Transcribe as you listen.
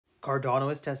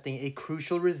Cardano is testing a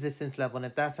crucial resistance level, and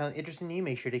if that sounds interesting to you,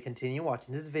 make sure to continue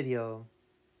watching this video.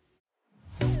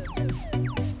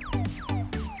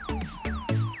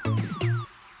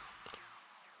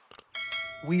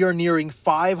 We are nearing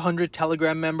 500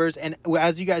 Telegram members, and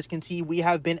as you guys can see, we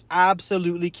have been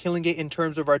absolutely killing it in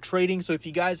terms of our trading. So if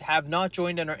you guys have not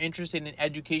joined and are interested in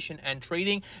education and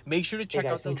trading, make sure to check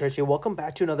out the Charts here. Welcome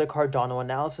back to another Cardano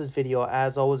analysis video.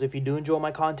 As always, if you do enjoy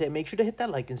my content, make sure to hit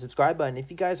that like and subscribe button.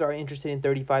 If you guys are interested in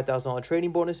 $35,000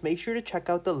 trading bonus, make sure to check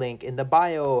out the link in the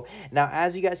bio. Now,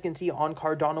 as you guys can see on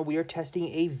Cardano, we are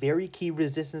testing a very key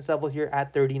resistance level here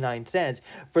at 39 cents.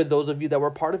 For those of you that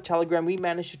were part of Telegram, we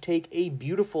managed to take a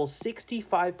beautiful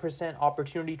 65%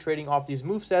 opportunity trading off these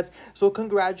move sets. So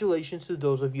congratulations to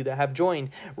those of you that have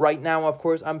joined. Right now, of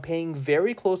course, I'm paying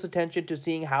very close attention to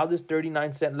seeing how this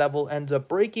 39-cent level ends up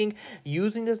breaking,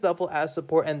 using this level as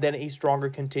support and then a stronger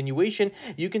continuation.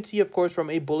 You can see, of course,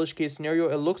 from a bullish case scenario,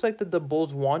 it looks like that the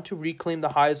bulls want to reclaim the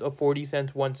highs of 40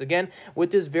 cents once again, with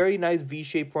this very nice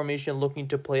V-shaped formation looking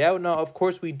to play out. Now, of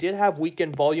course, we did have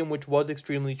weekend volume, which was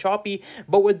extremely choppy,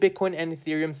 but with Bitcoin and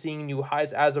Ethereum seeing new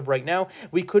highs as of right now,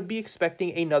 we could be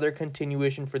expecting another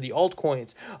continuation for the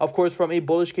altcoins. Of course, from a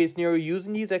bullish case scenario,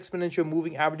 using these exponential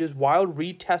moving averages while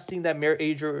retesting that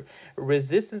major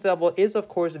resistance level is, of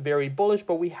course, very bullish,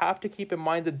 but we have to keep in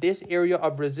mind that this area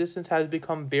of resistance has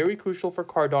become very crucial for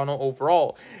Cardano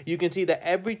overall. You can see that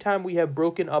every time we have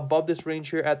broken above this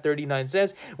range here at 39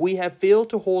 cents, we have failed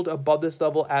to hold above this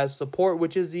level as support,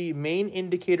 which is the main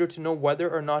indicator to know whether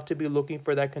or not to be looking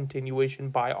for that continuation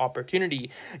buy opportunity.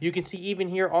 You can see even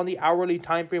here on the hourly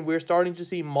time frame, we're starting to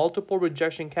see multiple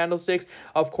rejection candlesticks,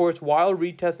 of course, while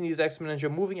retesting these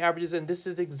exponential moving averages. And this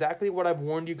is exactly what I've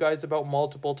warned you guys about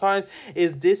multiple times,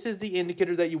 is this is the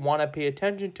indicator that you want to pay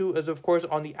attention to, as of course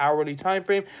on the hourly time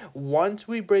frame. Once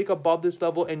we break above this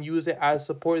level and use it as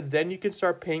support, then you can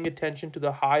start paying attention to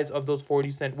the highs of those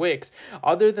 40-cent wicks.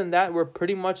 Other than that, we're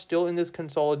pretty much still in this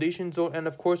consolidation zone, and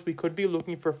of course we could be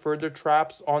looking for further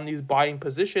traps on these buying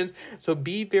positions, so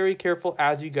be very careful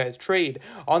as you guys trade.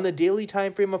 On the daily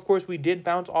time frame, of course, we did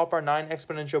bounce off our 9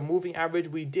 exponential moving average.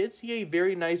 We did see a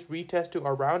very nice retest to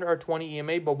around our 20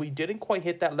 EMA, but we didn't quite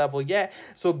hit that level yet,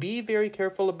 so be very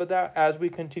careful about that as we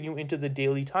continue into the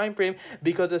daily time frame,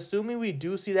 because assuming we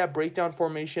do see that breakdown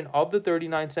formation of the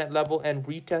 39-cent level and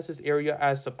retest this area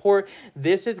as support,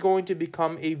 this is going to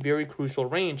become a very crucial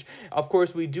range. Of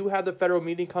course, we do have the federal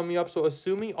meeting coming up, so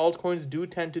assuming altcoins do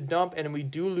tend to dump and we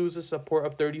do lose the support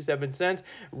of 37 cents,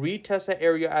 retest that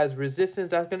area as resistance,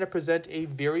 that's going to present a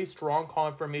very strong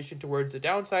confirmation towards the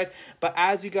downside. But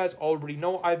as you guys already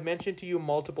know, I've mentioned to you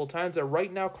multiple times that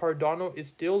right now Cardano is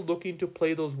still looking to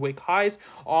play those wick highs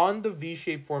on the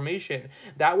V-shaped formation.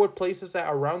 That would place us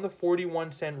at around the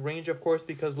 41-cent range, of course,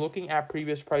 because looking at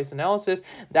previous price analysis,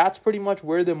 that's pretty much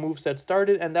where the move set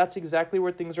started, and that's exactly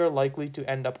where things are likely to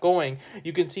end up going.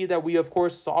 You can see that we, of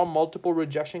course, saw multiple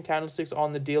rejection candlesticks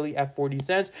on the daily at 40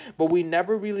 cents, but we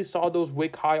never really saw those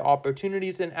wick high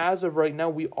opportunities, and as of right now,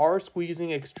 we are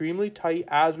squeezing extremely tight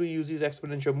as we use these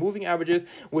exponential moving averages,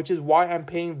 which is why I'm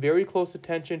paying very close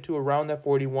attention to around that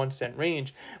 41-cent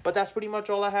range. But that's pretty much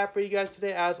all I have for you guys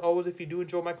today. As always, if you do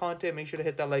enjoy my content, make sure to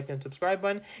hit that like and subscribe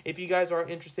button. If you guys are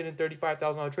interested in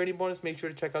 $35,000 trading bonus, make sure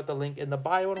to check out the link in the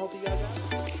bio, and hope you guys are